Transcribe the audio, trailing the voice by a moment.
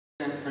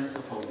Same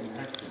principle in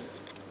action.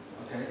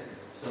 Okay?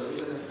 So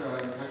even if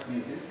I'm talking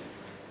again,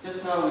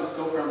 just now we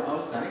go from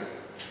outside,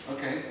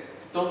 okay?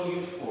 Don't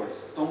use force,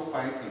 don't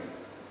fight him.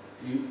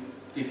 You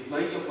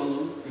deflate your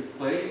balloon,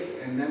 deflate,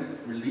 and then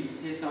release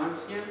his arms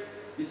here.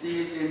 You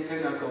see his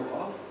antenna go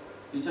off.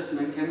 You just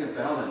maintain the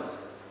balance.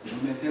 You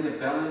maintain the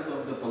balance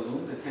of the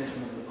balloon, the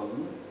tension of the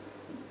balloon.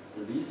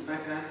 Release,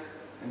 bypass,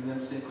 and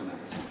then synchronize.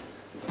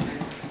 Okay?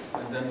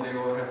 And then they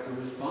all have to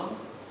respond.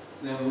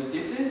 Then we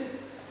did this.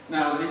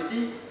 Now you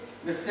see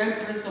the same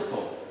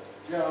principle.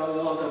 There are a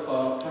lot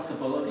of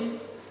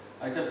possibilities.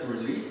 I just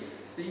release.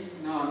 See,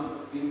 now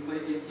I'm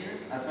inflating here.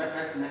 I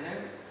bypass in the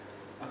hands.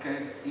 Okay,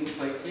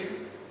 inflate here.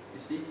 You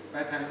see,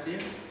 bypass here.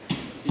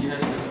 He has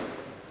to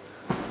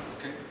go.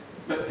 Okay,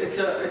 but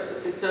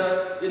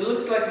it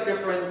looks like a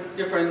different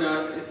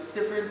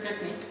different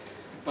technique,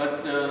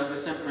 but the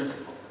same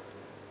principle.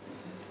 You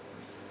see?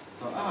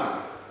 So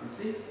you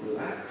see,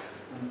 relax.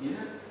 I'm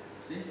here.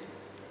 See,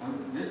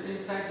 this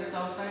inside, this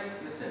outside.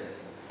 That's it.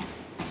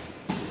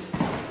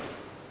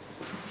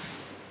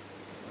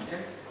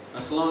 Okay,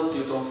 as long as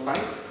you don't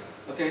fight.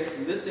 Okay,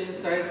 this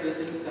inside, this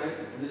inside,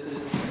 this is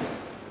inside.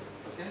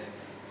 Okay?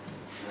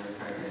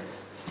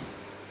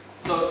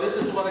 So this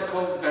is what I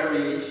call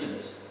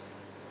variations.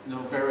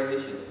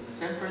 Variations. The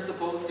same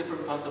principle,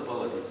 different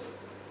possibilities.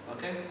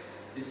 Okay?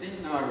 You see,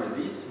 now I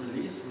release,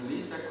 release,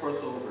 release, I cross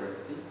over it.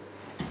 See?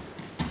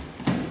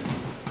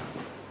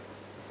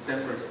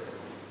 Same principle.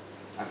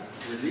 I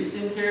release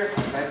him here,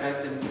 I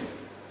bypass him here.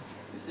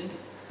 You see?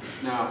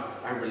 Now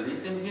I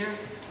release him here,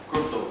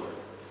 cross over.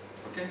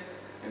 Okay?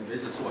 And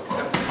this is what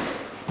happens.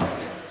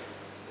 Okay.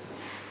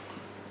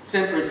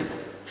 Same principle.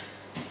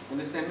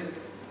 Understand me?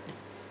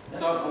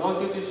 So I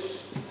want you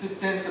to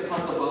sense the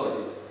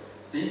possibilities.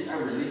 See, I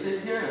release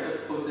it here, I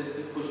just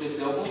push his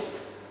elbow.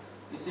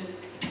 You see?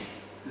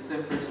 The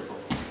same principle.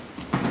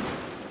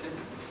 Okay.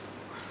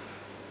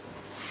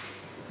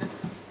 Okay.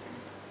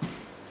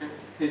 Okay.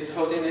 He's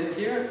holding in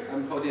here,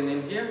 I'm holding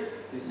in here.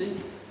 You see?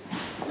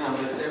 Now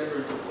the same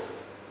principle.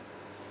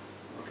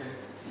 Okay.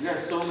 There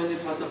are so many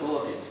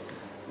possibilities.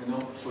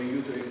 For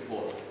you to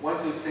explore.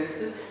 Once you sense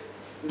this,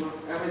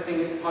 everything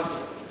is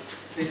possible.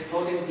 He's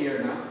holding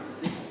here now, you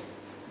see?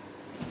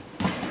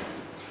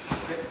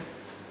 Okay?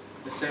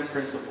 The same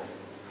principle.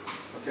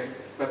 Okay?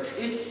 But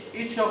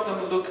each of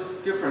them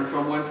look different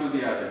from one to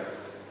the other.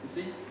 You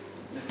see?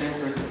 The same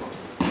principle.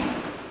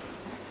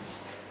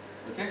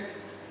 Okay?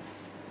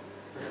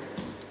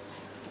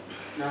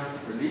 Now,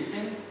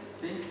 releasing,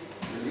 see?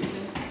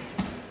 Releasing.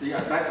 See, I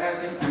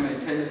bypass him, I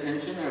maintain the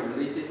tension, I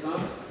release his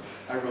arms.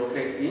 I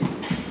rotate in.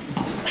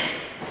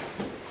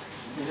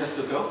 He has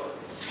to go.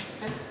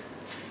 Okay.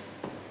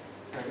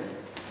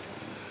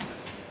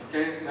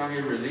 Okay, now he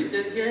releases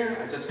it here.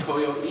 I just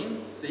coil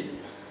in. See?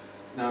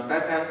 Now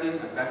bypassing,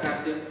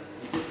 bypassing.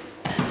 You see?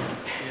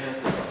 He has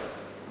to go.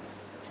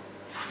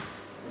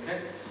 Okay?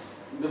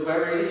 The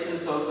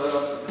variations of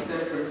the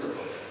same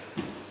principle.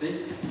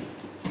 See?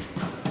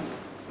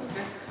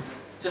 Okay?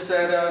 Just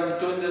that I'm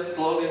doing this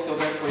slowly so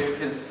that way you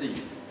can see.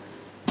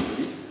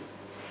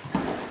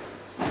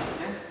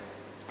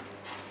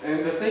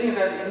 And the thing is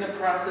that in the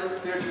process,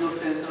 there's no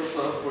sense of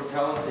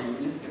mortality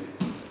in him.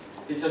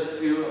 He just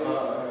feels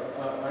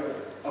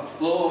a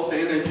flow of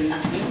energy in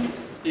him.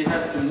 He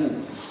has to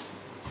move.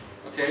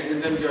 Okay,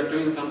 and then you're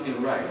doing something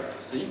right.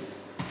 See?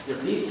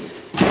 Release.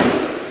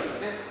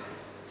 Okay?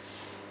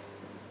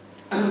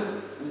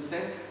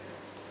 Understand?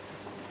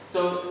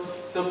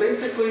 So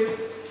basically,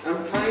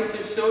 I'm trying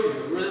to show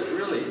you,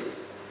 really,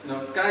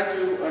 guide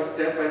you a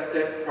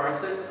step-by-step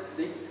process.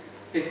 See?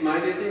 His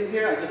mind is in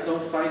here, I just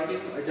don't fight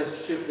him, I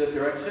just shift the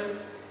direction.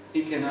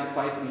 He cannot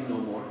fight me no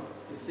more.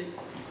 You see?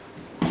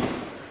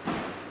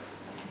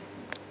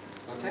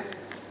 Okay?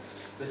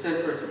 The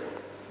same principle.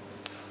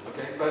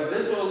 Okay? But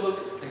this will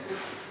look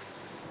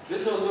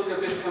a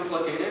bit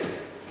complicated.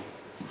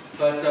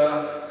 But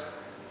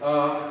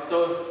so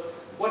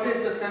what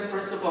is the same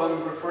principle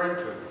I'm referring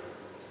to?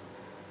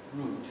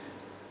 Root.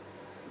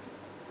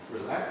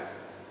 Relax.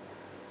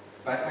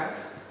 Bypass.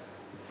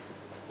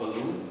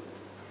 Balloon.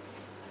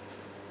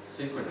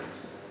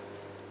 Synchronize.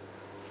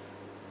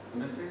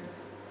 Understand?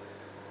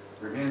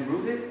 Remain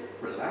rooted,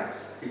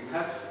 relax,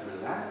 detach,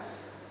 relax.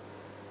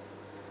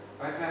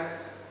 Bypass.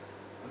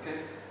 Okay?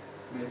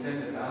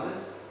 Maintain the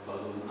balance,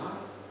 balloon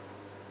up,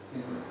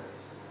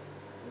 synchronize.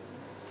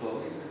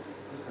 Slowly.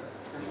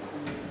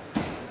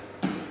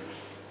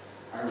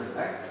 I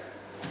relax.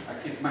 I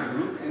keep my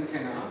root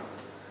antenna up.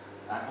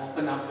 I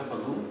open up the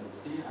balloon.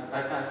 See, I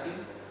bypass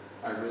him.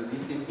 I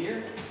release him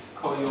here.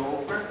 Coil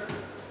over.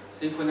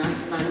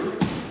 Synchronize my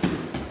root.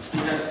 He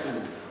has to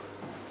move.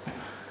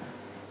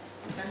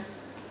 Okay?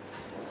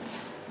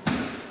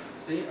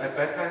 See, I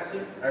bypass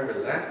him, I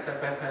relax, I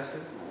bypass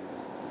him,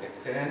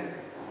 extend,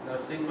 now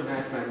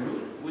synchronize my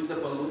root with the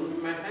balloon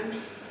in my hands.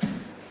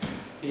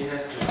 He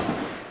has to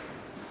move.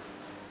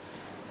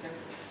 Okay?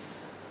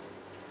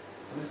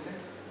 Understand?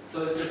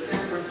 So it's the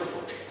same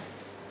principle.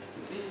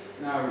 You see?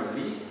 Now I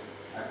release,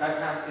 I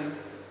bypass him,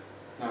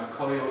 now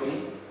coil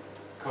in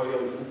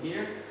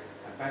here,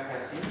 I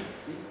bypass him,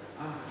 see?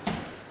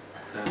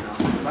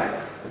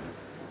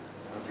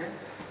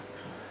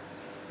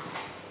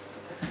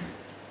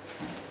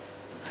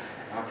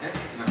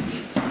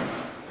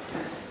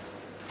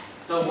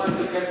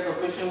 get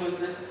proficient with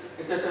this,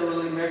 it doesn't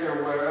really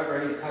matter wherever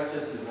he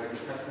touches you, like he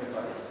touches my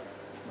body.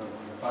 No,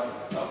 my body.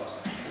 Oh.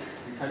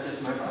 He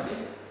touches my body.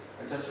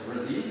 I just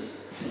release.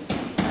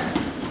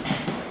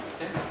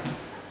 Okay.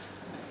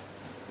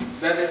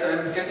 That is,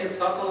 I'm getting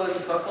subtler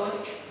and subtler.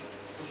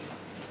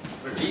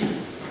 Repeat.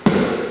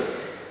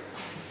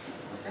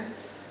 Okay.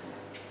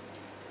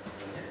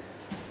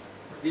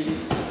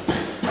 Release.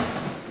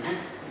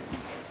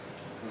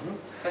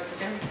 Touch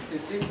again. You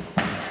see?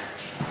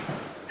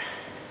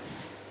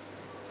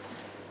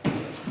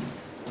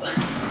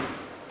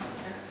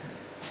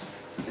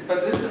 But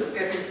this is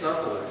getting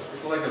subtler.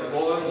 It's like a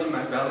ball in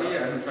my belly.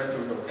 I'm trying to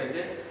rotate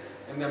it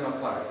and then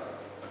apply it.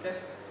 Okay?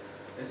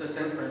 It's the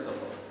same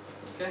principle.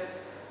 Okay?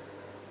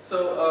 So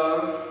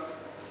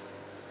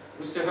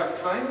we still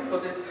have time for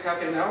this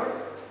half an hour.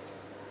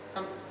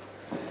 Come.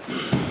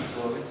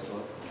 Slowly,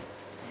 slowly.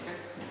 Okay?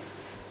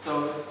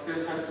 So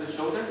still touch the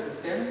shoulder, the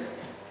same.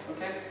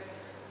 Okay?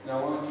 Now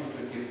I want you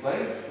to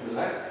deflate,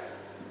 relax,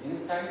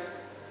 inside.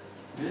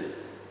 This,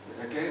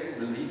 again,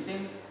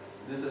 releasing.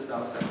 This is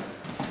outside.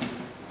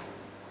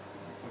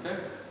 Okay?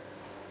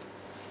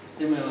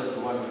 Similar to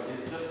what we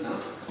did just now.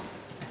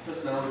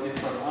 Just now we did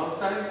from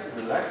outside,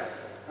 relax,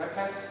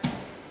 bypass.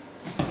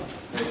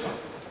 There you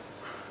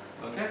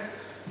go. Okay?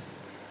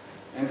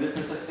 And this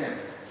is the same.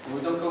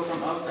 We don't go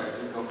from outside,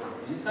 we go from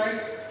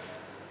inside.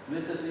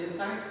 This is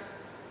inside,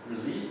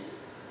 release,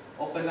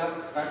 open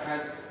up,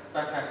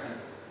 bypassing.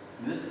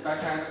 This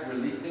bypass,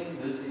 releasing,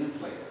 this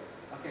inflate.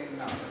 Okay,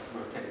 now let's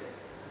rotate.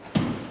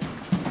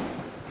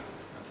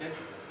 Okay?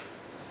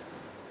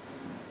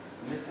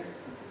 Understand?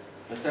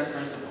 The same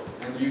principle.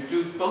 And you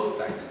do both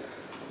sides.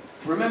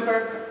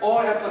 Remember,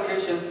 all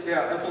applications, they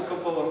are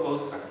applicable on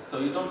both sides. So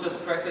you don't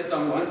just practice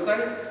on one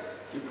side,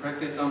 you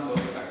practice on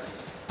both sides.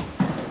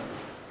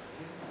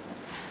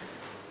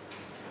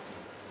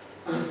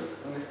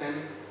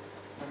 Understanding?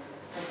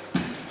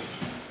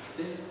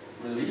 See?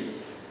 Release.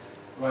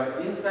 Right,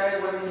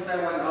 inside,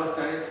 one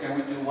outside. Can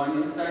we do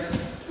one inside,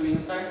 two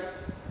inside?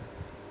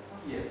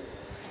 Yes.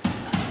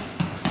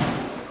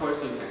 Of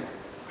course you can.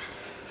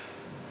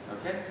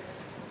 Okay?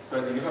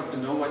 But you have to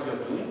know what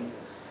you're doing.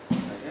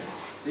 Okay?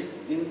 See?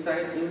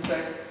 Inside.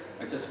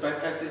 I just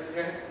bypass his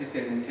head. His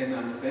head can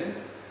unspin.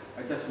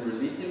 I just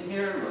release him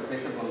here,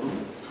 rotate the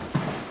balloon.